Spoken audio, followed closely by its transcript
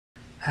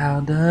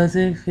How does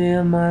it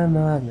feel, my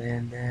mom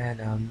and dad?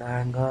 I'm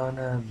not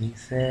gonna be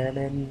sad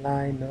in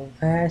light. No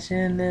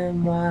passion in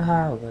my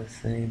heart was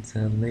seen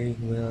to leak.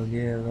 We'll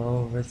get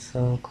over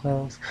so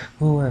close.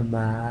 Who am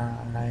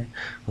I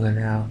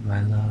without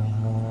my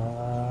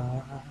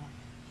love?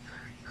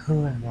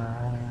 Who am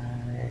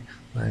I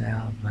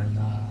without my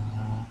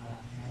love?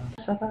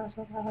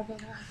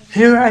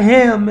 Here I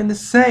am in the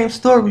same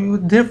story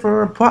with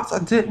different parts I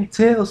didn't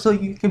tell so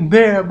you can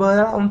bear, but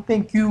I don't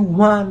think you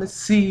wanna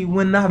see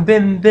when I've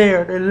been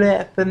there. They're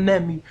laughing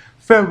at me.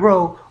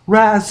 Pharaoh,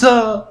 rise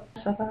up.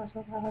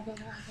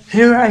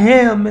 Here I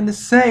am in the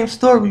same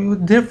story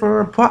with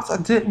different parts I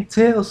didn't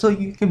tell so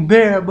you can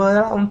bear, but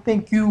I don't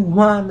think you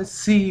wanna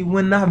see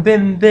when I've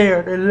been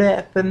there. They're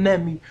laughing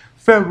at me.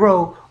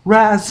 Pharaoh,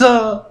 rise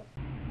up.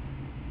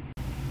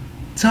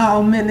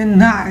 Tall men and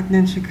night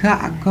in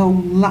Chicago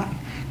life.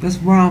 That's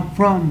where I'm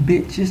from,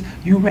 bitches.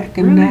 You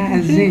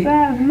recognize it.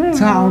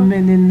 Tall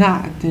men and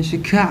night in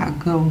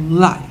Chicago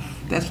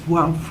life. That's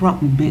where I'm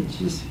from,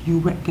 bitches. You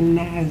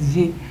recognize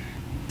it.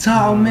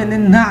 Tall men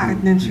and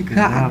night in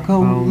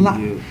Chicago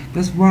life.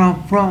 That's where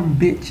I'm from,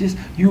 bitches.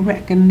 You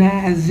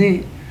recognize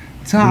it.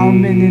 Tall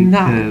men and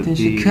night in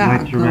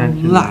Chicago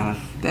life.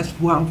 That's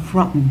where I'm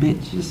from,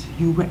 bitches.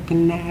 You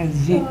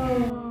recognize it.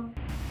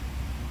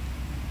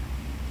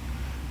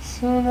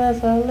 Soon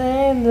as I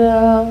lay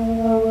down,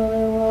 I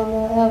really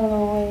wanna ever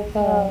wake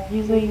up.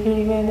 You sleep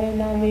creeping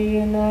and I be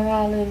in the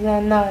alleys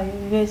at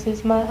night. This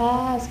is my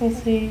eyes can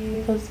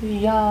see, cause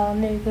y'all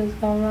niggas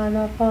gon' run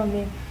up on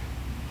me.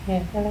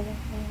 Yeah,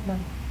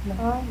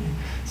 no.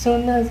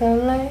 Soon as I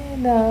lay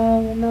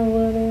down, I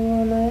wouldn't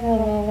wanna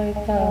ever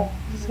wake up.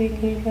 You sleep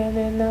creeping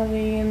and I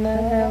be in the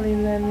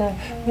alleys at night.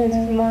 This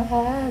is my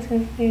eyes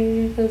can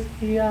see, cause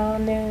y'all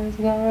niggas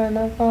gon' run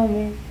up on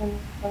me.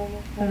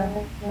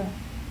 No.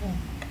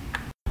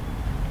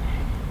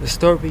 The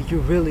story you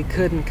really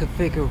couldn't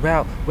figure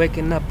out.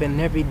 Waking up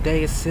and every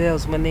day it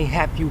sells when they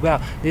have you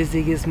out.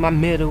 Dizzy is my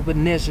middle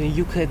initial,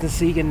 you couldn't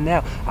see it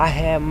now. I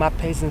had my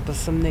patience, but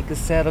some niggas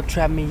said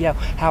trap me out.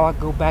 How I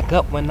go back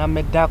up when I'm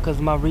in doubt,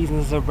 cause my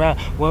reasons around.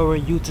 Where were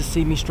you to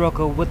see me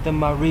struggle within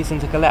my reason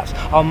to collapse?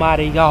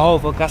 Almighty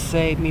Jehovah, God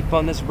save me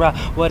from this route.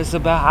 What it's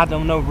about, I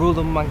don't know.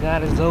 Ruler, my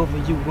God is over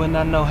you when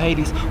I know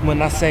Hades,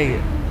 when I say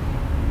it.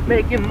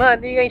 Making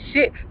money ain't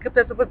shit,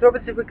 compared to what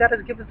we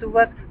gotta give it to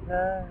us.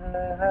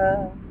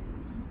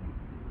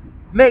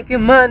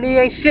 Making money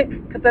ain't shit,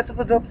 compared to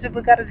what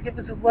we gotta give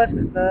it to us.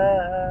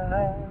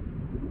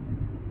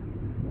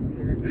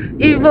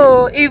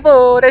 Evil,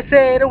 evil, they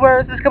say the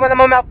words that's coming out of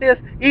my mouth is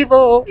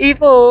evil,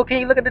 evil. Can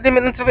you look at the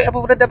demon into the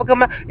apple with the devil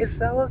come out? It's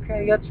so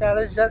okay, your child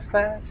is just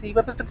fine. See,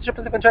 weapons to the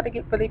trippers have been trying to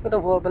get ready for the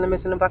war, but the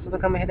mission impossible to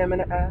come and hit them in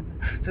the eye.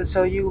 To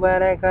show you where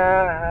they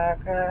got.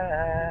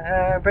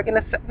 Breaking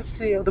the seventh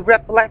seal, the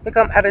breath of life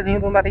become out of the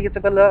human body, get to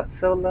below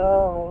so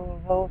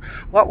low.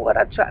 What would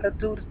I try to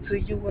do to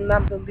you when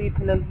I'm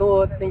believing in the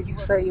Lord? Then you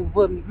say it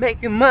would me.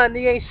 Making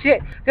money ain't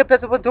shit.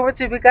 Compared to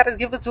authority, we gotta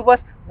give it to us.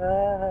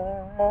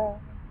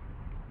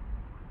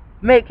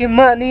 Making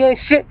money ain't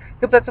shit.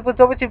 If that's what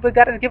we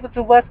gotta give it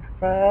to us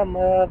from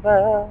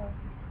above.